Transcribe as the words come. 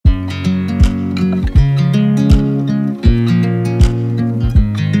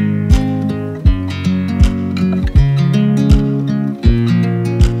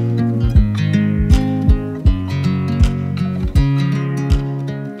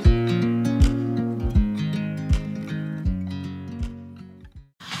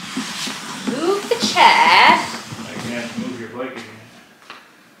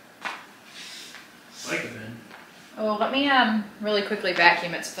really quickly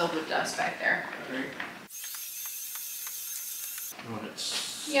vacuum. It's filled with dust back there. Okay. Oh,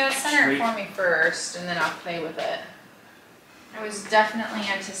 it's Yeah, center it for me first, and then I'll play with it. I was definitely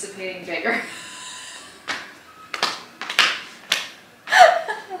anticipating bigger.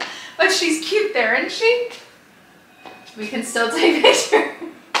 But she's cute there, isn't she? We can still take pictures.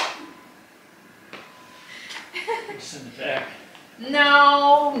 send it back.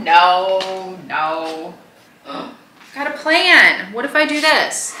 No, no, no. Got a plan. What if I do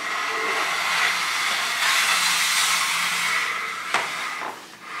this?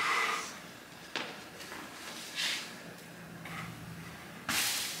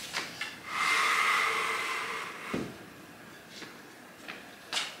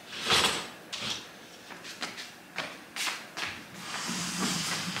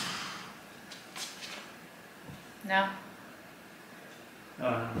 No.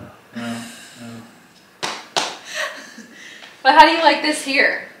 No. No. But how do you like this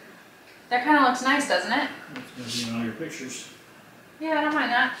here? That kind of looks nice, doesn't it? It's going to be in all your pictures. Yeah, I don't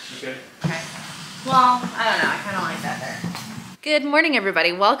mind that. Okay. Okay. Well, I don't know. I kind of like that there. Good morning,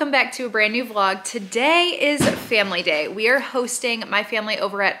 everybody. Welcome back to a brand new vlog. Today is family day. We are hosting my family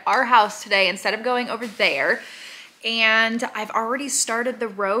over at our house today instead of going over there. And I've already started the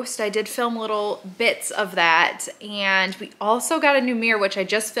roast. I did film little bits of that. And we also got a new mirror, which I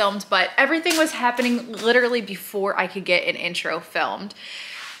just filmed, but everything was happening literally before I could get an intro filmed.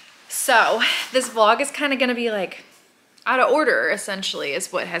 So this vlog is kind of gonna be like out of order, essentially,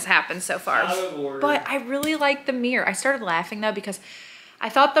 is what has happened so far. Out of order. But I really like the mirror. I started laughing though because I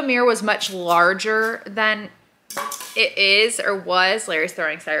thought the mirror was much larger than it is or was. Larry's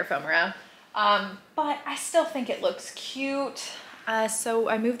throwing styrofoam around. But I still think it looks cute. So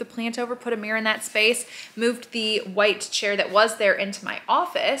I moved the plant over, put a mirror in that space, moved the white chair that was there into my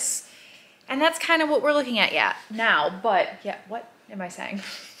office. And that's kind of what we're looking at now. But yeah, what am I saying?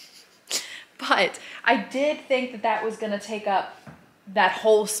 But I did think that that was going to take up that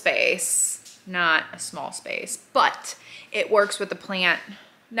whole space, not a small space, but it works with the plant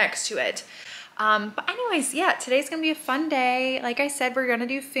next to it. But anyways, yeah, today's gonna be a fun day. Like I said, we're gonna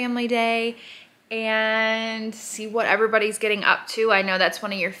do family day and see what everybody's getting up to. I know that's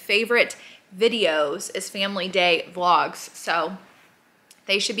one of your favorite videos is family day vlogs. So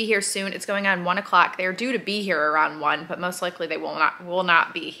they should be here soon. It's going on 1 o'clock. They're due to be here around 1, but most likely they will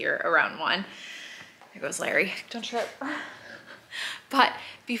not be here around 1. There goes Larry. Don't trip. But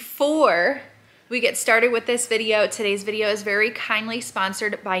before we get started with this video, today's video is very kindly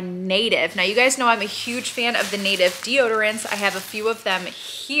sponsored by Native. Now you guys know I'm a huge fan of the Native deodorants. I have a few of them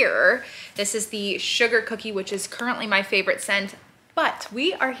here. This is the Sugar Cookie, which is currently my favorite scent, but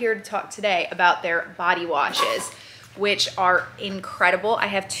we are here to talk today about their body washes, which are incredible. I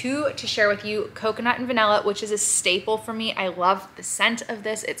have 2 to share with you, coconut and vanilla, which is a staple for me. I love the scent of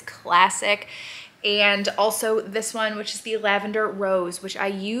this, it's classic. And also this one, which is the lavender rose, which I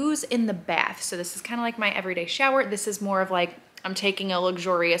use in the bath. So this is kind of like my everyday shower. This is more of like, I'm taking a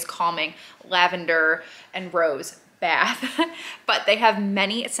luxurious, calming lavender and rose bath. But they have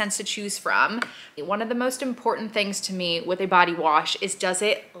many scents to choose from. One of the most important things to me with a body wash is, does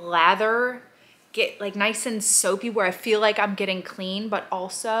it lather, get like nice and soapy where I feel like I'm getting clean, but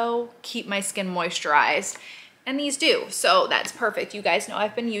also keep my skin moisturized? And these do, so that's perfect. You guys know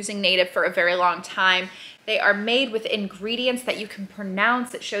I've been using Native for a very long time. They are made with ingredients that you can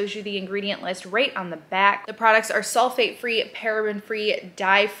pronounce. It shows you the ingredient list right on the back. The products are sulfate-free, paraben-free,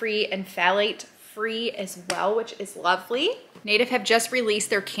 dye-free, and phthalate-free as well, which is lovely. Native have just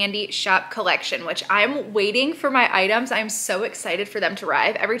released their Candy Shop collection, which I'm waiting for my items. I'm so excited for them to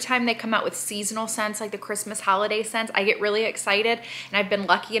arrive. Every time they come out with seasonal scents, like the Christmas holiday scents, I get really excited, and I've been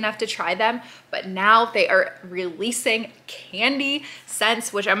lucky enough to try them. But now they are releasing candy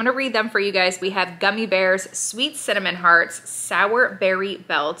scents, which I'm gonna read them for you guys. We have gummy bears, sweet cinnamon hearts, sour berry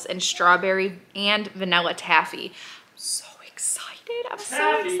belts, and strawberry and vanilla taffy. I'm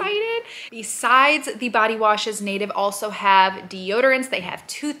so excited. Besides the body washes, Native also have deodorants, they have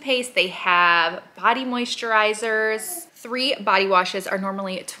toothpaste, they have body moisturizers. 3 body washes are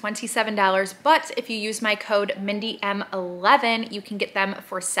normally $27, but if you use my code MindyM11, you can get them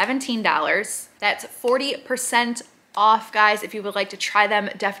for $17. That's 40% off, guys. If you would like to try them,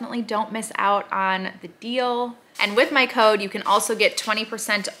 definitely don't miss out on the deal. And with my code, you can also get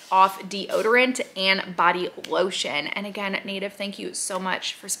 20% off deodorant and body lotion. And again, Native, thank you so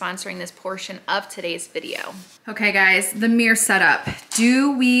much for sponsoring this portion of today's video. Okay guys, the mirror setup.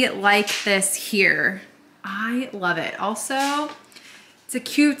 Do we like this here? I love it. Also, it's a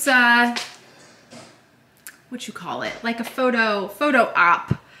cute, what you call it? Like a photo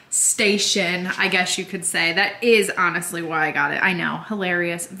op station, I guess you could say. That is honestly why I got it. I know,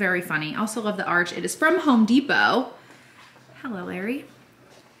 hilarious, very funny. Also love the arch. It is from Home Depot. Hello, Larry.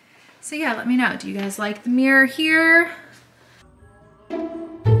 So yeah, let me know. Do you guys like the mirror here?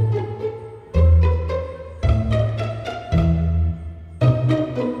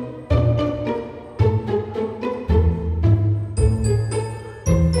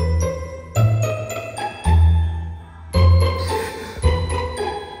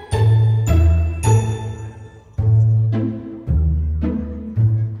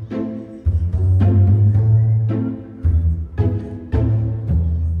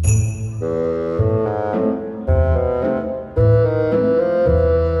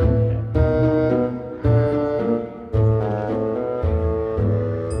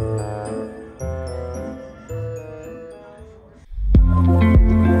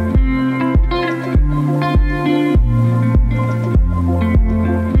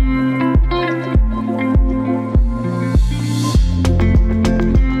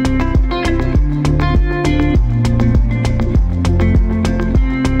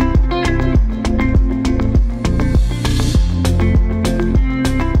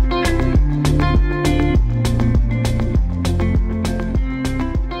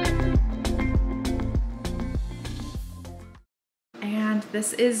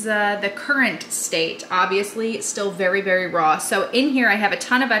 This is the current state, obviously still very, very raw. So in here I have a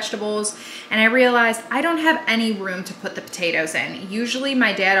ton of vegetables, and I realized I don't have any room to put the potatoes in. Usually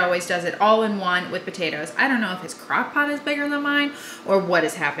my dad always does it all in one with potatoes. I don't know if his crock pot is bigger than mine or what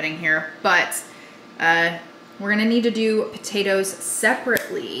is happening here, but we're gonna need to do potatoes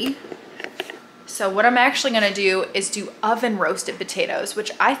separately. So what I'm actually gonna do is do oven roasted potatoes,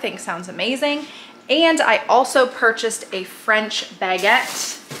 which I think sounds amazing. And I also purchased a French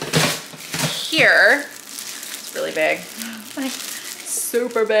baguette here. It's really big, like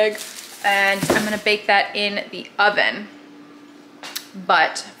super big. And I'm gonna bake that in the oven.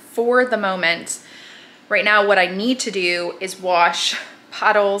 But for the moment, right now what I need to do is wash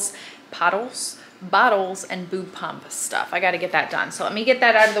bottles, and boob pump stuff. I gotta get that done. So let me get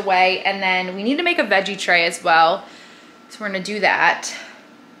that out of the way. And then we need to make a veggie tray as well. So we're gonna do that.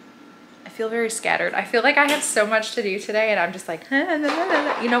 I feel very scattered. I feel like I have so much to do today and I'm just like,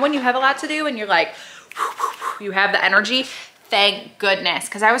 you know, when you have a lot to do and you're like, you have the energy, thank goodness.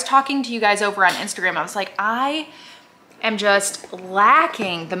 Cause I was talking to you guys over on Instagram. I was like, I am just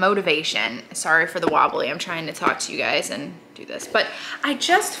lacking the motivation. Sorry for the wobbly. I'm trying to talk to you guys and do this, but I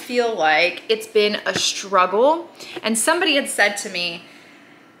just feel like it's been a struggle. And somebody had said to me,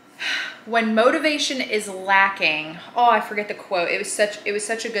 when motivation is lacking, oh, I forget the quote. It was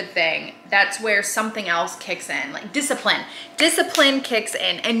such a good thing. That's where something else kicks in, like discipline. Discipline kicks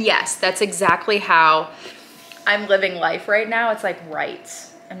in. And yes, that's exactly how I'm living life right now. It's like, right,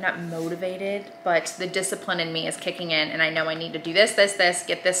 I'm not motivated, but the discipline in me is kicking in and I know I need to do this,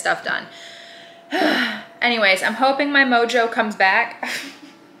 get this stuff done. Anyways, I'm hoping my mojo comes back.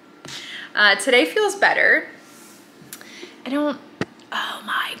 Today feels better. Oh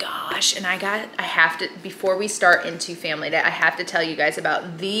my gosh. And I have to, before we start into family day, I have to tell you guys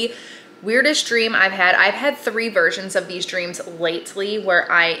about the weirdest dream I've had. I've had 3 versions of these dreams lately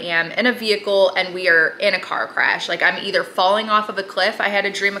where I am in a vehicle and we are in a car crash. Like I'm either falling off of a cliff. I had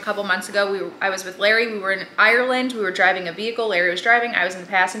a dream a couple months ago. I was with Larry. We were in Ireland. We were driving a vehicle. Larry was driving. I was in the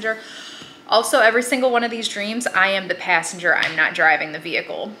passenger. Also, every single one of these dreams, I am the passenger. I'm not driving the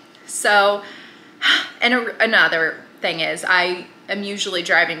vehicle. So, and another thing is I am usually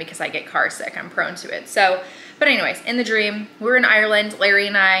driving because I get car sick. I'm prone to it. So, but anyways, in the dream, we're in Ireland. Larry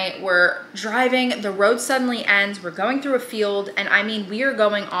and I were driving. The road suddenly ends. We're going through a field. And I mean, we are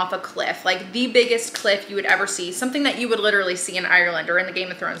going off a cliff, like the biggest cliff you would ever see. Something that you would literally see in Ireland or in the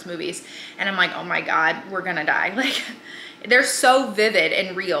Game of Thrones movies. And I'm like, oh my God, we're gonna die. Like, they're so vivid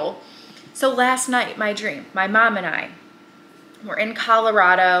and real. So last night, my dream, my mom and I, we're in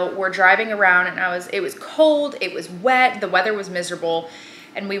Colorado, we're driving around and it was cold, it was wet, the weather was miserable,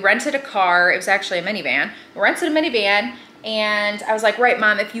 and we rented a car. It was actually a minivan. We rented a minivan and I was like, right,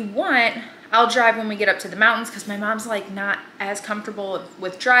 Mom, if you want, I'll drive when we get up to the mountains, because my mom's like not as comfortable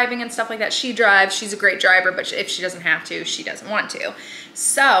with driving and stuff like that. She drives, she's a great driver, but if she doesn't have to, she doesn't want to.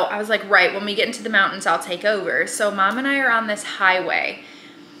 So I was like, right, when we get into the mountains, I'll take over. So Mom and I are on this highway.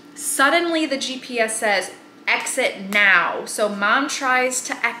 Suddenly the GPS says, exit now. So Mom tries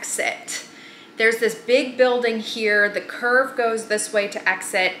to exit. There's this big building here. The curve goes this way to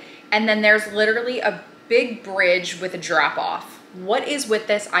exit. And then there's literally a big bridge with a drop off. What is with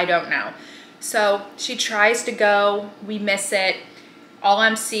this? I don't know. So she tries to go, we miss it. All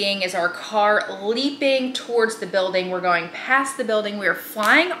I'm seeing is our car leaping towards the building. We're going past the building. We're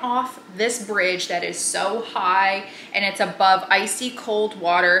flying off this bridge that is so high and it's above icy cold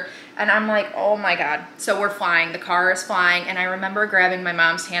water. And I'm like, oh my God. So we're flying, the car is flying. And I remember grabbing my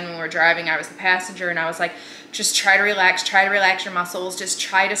mom's hand when we were driving. I was the passenger and I was like, just try to relax your muscles. Just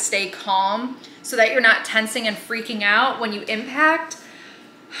try to stay calm so that you're not tensing and freaking out when you impact.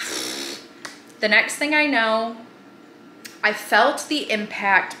 The next thing I know, I felt the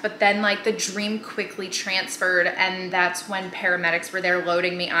impact, but then like the dream quickly transferred, and that's when paramedics were there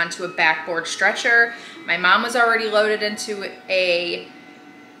loading me onto a backboard stretcher. My mom was already loaded into a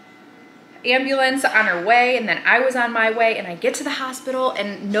ambulance on her way, and then I was on my way, and I get to the hospital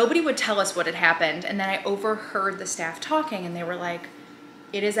and nobody would tell us what had happened. And then I overheard the staff talking and they were like,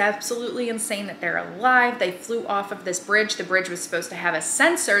 it is absolutely insane that they're alive. They flew off of this bridge. The bridge was supposed to have a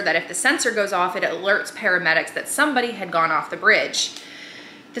sensor that if the sensor goes off, it alerts paramedics that somebody had gone off the bridge.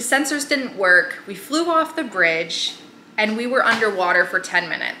 The sensors didn't work. We flew off the bridge and we were underwater for 10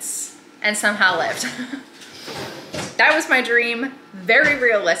 minutes and somehow lived. That was my dream. Very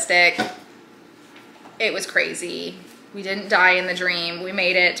realistic. It was crazy. We didn't die in the dream. We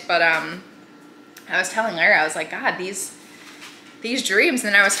made it, but I was telling Larry, I was like, God, these dreams.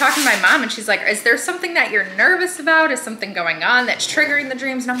 And I was talking to my mom and she's like, is there something that you're nervous about? Is something going on that's triggering the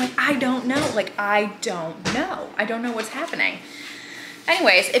dreams? And I'm like, I don't know. Like, I don't know. I don't know what's happening.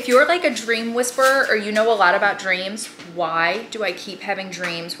 Anyways, if you're like a dream whisperer or you know a lot about dreams, why do I keep having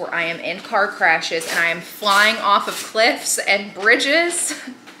dreams where I am in car crashes and I am flying off of cliffs and bridges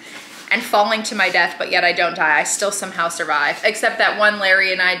and falling to my death, but yet I don't die? I still somehow survive. Except that one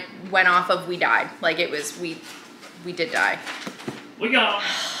Larry and I went off of, we died. Like it was, we did die. We got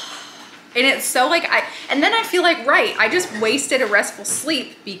And it's so like, and then I feel like, right, I just wasted a restful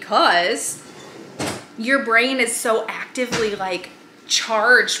sleep because your brain is so actively like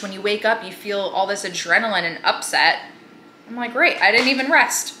charged. When you wake up, you feel all this adrenaline and upset. I'm like, great, I didn't even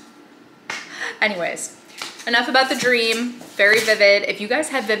rest. Anyways, enough about the dream. Very vivid. If you guys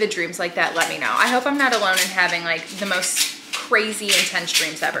have vivid dreams like that, let me know. I hope I'm not alone in having like the most crazy, intense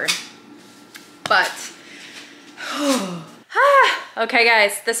dreams ever. But, okay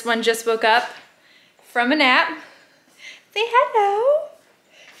guys, this one just woke up from a nap. Say hello.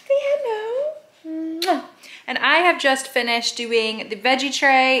 Say hello. Mwah. And I have just finished doing the veggie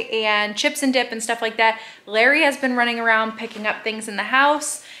tray and chips and dip and stuff like that. Larry has been running around picking up things in the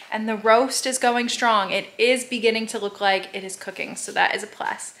house and the roast is going strong. It is beginning to look like it is cooking, so that is a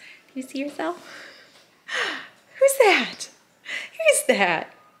plus. Can you see yourself? Who's that? Who's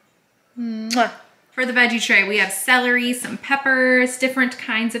that? Mwah. For the veggie tray, we have celery, some peppers, different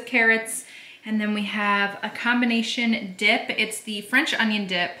kinds of carrots, and then we have a combination dip. It's the French onion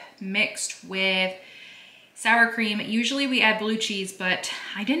dip mixed with sour cream. Usually we add blue cheese, but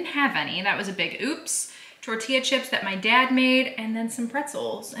I didn't have any. That was a big oops. Tortilla chips that my dad made, and then some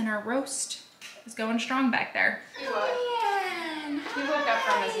pretzels, and our roast is going strong back there. He woke up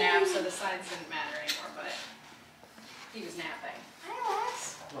from his nap, so the signs didn't matter anymore, but he was napping. Hi,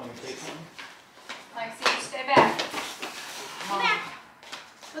 Lex. Want me to take one? Lexi, you stay back. Come back.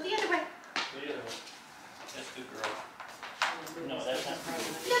 Go the other way. The other one. That's good, girl. No, that's not good.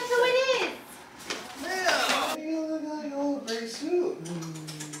 Look who it is. Yeah, you look like an old gray suit.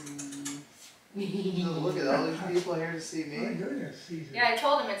 Look at all these people here to see me. Yeah, I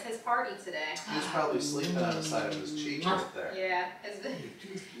told him it's his party today. He's probably sleeping on the side of his cheek right there. Yeah, it's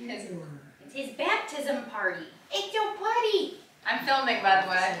his baptism party. It's your party. I'm filming, by the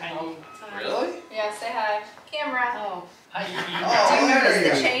way. Really? Yeah, say hi. Camera. Oh. Do you notice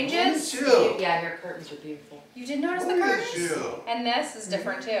the changes? Look at you. Yeah, your curtains are beautiful. You did notice the Look at curtains? you. And this is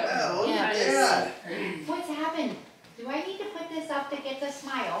different too. Yeah, look Yeah, at it is. that. What's happened? Do I need to put this up to get the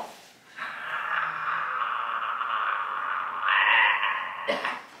smile?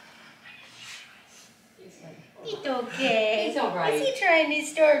 It's okay. It's all right. Is he trying to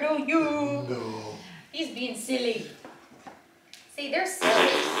startle you? No. He's being silly. See, they're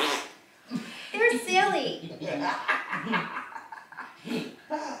silly. They're silly.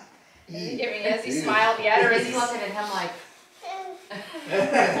 Has he smiled yet, or is he He's looking at him like, it's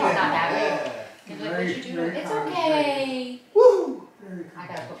not that way. He's like, what you doing? It's okay. Woo! I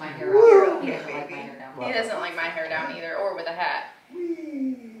gotta put my hair up. He doesn't like my hair down. He doesn't like my hair down either, or with a hat.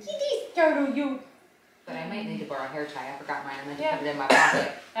 He did startle you. But I might need to borrow a hair tie. I forgot mine. I meant to Yeah. put it in my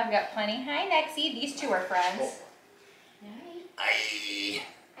pocket. I've got plenty. Hi, Nexie. These two are friends. Hi.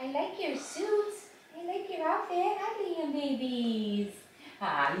 I like your suits. I like your outfit. Hi, little babies.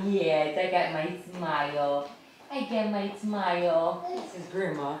 Ah, yes. I got my smile. Again, my smile. This is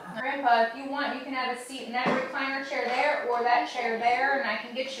Grandma. Grandpa, if you want, you can have a seat in that recliner chair there or that chair there, and I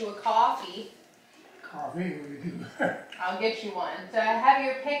can get you a coffee. Coffee, what do you do? I'll get you one. So have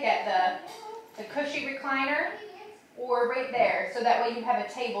your pick at the cushy recliner or right there, so that way you have a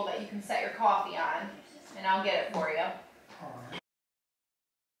table that you can set your coffee on, and I'll get it for you.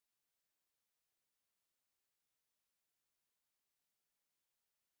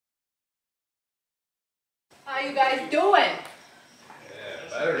 How you guys doing? Yeah,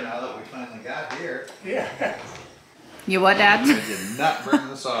 better now that we finally got here. Yeah. You what, Dad? I did not bring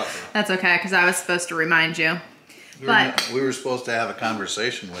the saucer. That's okay, because I was supposed to remind you. We were supposed to have a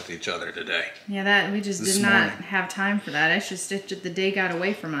conversation with each other today. Yeah, that we just This did not morning. have time for that. It's just the day got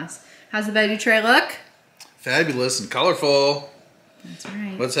away from us. How's the veggie tray look? Fabulous and colorful. That's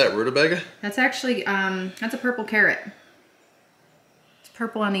right. What's that, rutabaga? That's actually that's a purple carrot. It's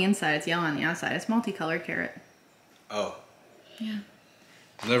purple on the inside. It's yellow on the outside. It's multicolored carrot. Oh, Yeah.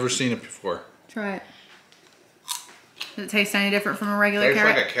 never seen it before. Try it. Does it taste any different from a regular Tastes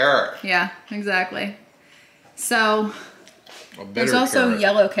carrot? like a carrot. Yeah, exactly. So A bitter there's also carrot.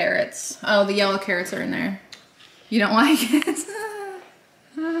 yellow carrots. Oh, the yellow carrots are in there. You don't like it?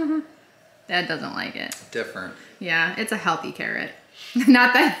 Dad doesn't like it. Different. Yeah, it's a healthy carrot.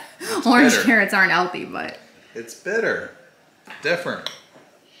 Not that orange bitter. carrots aren't healthy, but It's bitter. Different.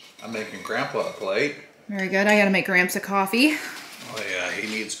 I'm making Grandpa a plate. very good. I gotta make Gramps a coffee. Oh yeah, he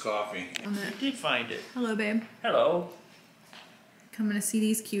needs coffee. You did find it. Hello, babe. Hello. Coming to see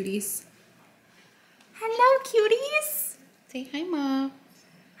these cuties. Hello, cuties. Say hi, Ma.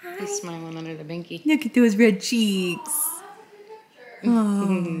 He's smiling under the binky. Look at those red cheeks.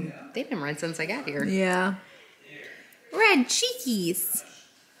 Oh. They've been red since I got here. Yeah. Red cheekies.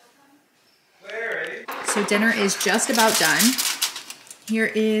 So dinner is just about done. Here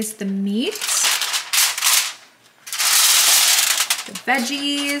is the meat, the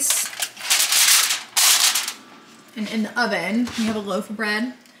veggies, and in the oven we have a loaf of bread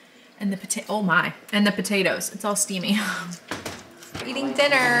and and the potatoes. It's all steamy. Eating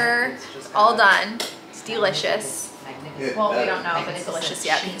dinner. It's all done. It's delicious. Well, we don't know if it's delicious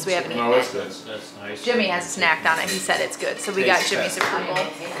yet because we haven't eaten it. That's nice. Jimmy has snacked on it. He said it's good, so we got Jimmy's approval.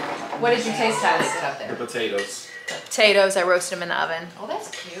 What did you taste test? The potatoes. Potatoes. I roasted them in the oven. Oh, that's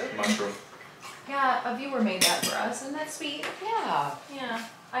cute. Mushroom. Yeah, a viewer made that for us. Isn't that sweet? Yeah, Yeah.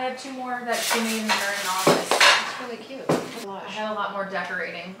 I have 2 more that she made in the office. it's really cute. I have a lot more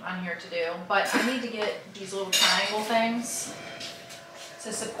decorating on here to do, but I need to get these little triangle things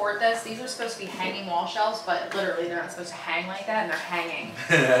to support this. These are supposed to be hanging wall shelves, but literally they're not supposed to hang like that, and they're hanging.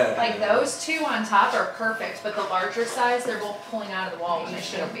 Like those 2 on top are perfect, but the larger size, they're both pulling out of the wall when they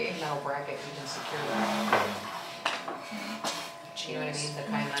shouldn't be. Metal bracket, you can secure that. You know what I mean? The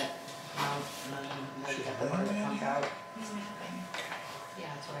kind that mount and then you got the bar that comes out. Yeah,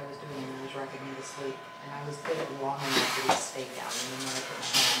 that's what I was doing when I was rocking him to sleep. And I was good at long enough for his stay down, and then when I put my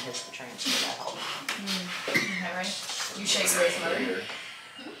hand on his to transfer, that helped. Okay, right? You shake Grace mother.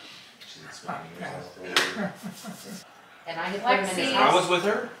 And I had put him in his Lexi. I house was with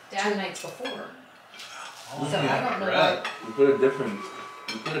her. 2 nights before. Oh, So I don't know bread. what. We put a different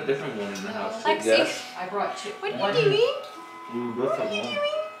one in the house. Lexi. Yes. I brought 2. What are you doing? We were with her.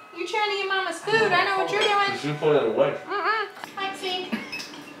 You're trying to eat mama's food. I know what you're doing. She put it away. Lexi,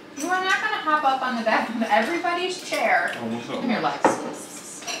 you are not going to hop up on the back of everybody's chair Come here,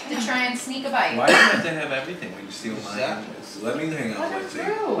 Lex. to try and sneak a bite. Why do you have to have everything when you steal mine? Exactly. Let me hang out Let with her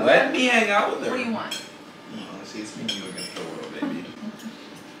you. through. Let me hang out with her. What do you want? Oh, see, it's me and you against the world, baby.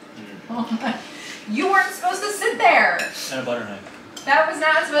 You weren't supposed to sit there. And a butter knife. That was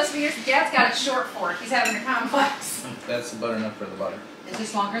not supposed to be yours. Dad's got a short fork. He's having a complex. That's the butter enough for the butter. Is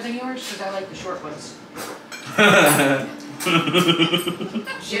this longer than yours? Because I like the short ones.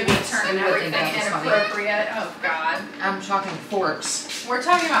 Jimmy turning everything inappropriate. Oh, God. I'm talking forks. We're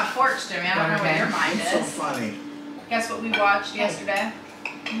talking about forks, Jimmy. I don't know what your mind It's so is. funny. Guess what we watched yesterday?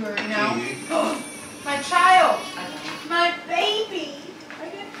 You already know. TV. My child. I don't know. My baby. I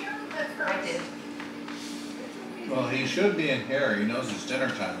didn't hear him at first. I did. Well, he should be in here. He knows it's dinner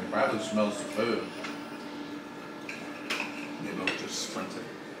time. He probably smells the food. Maybe I'll just sprint it.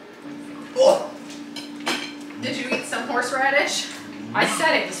 Oh! Did you eat some horseradish? I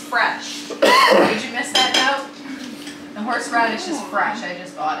said it was fresh. Did you miss that note? The horseradish is fresh. I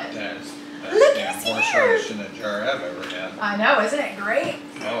just bought it. That's Look damn who's horseradish in a jar I've ever had. I know, isn't it great?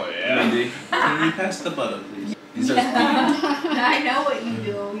 Oh, yeah. Mindy, can you pass the butter, please? These are I know what you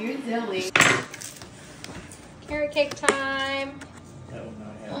do. You're silly. Carrot cake time. That would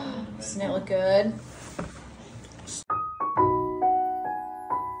not happen. Doesn't it look good?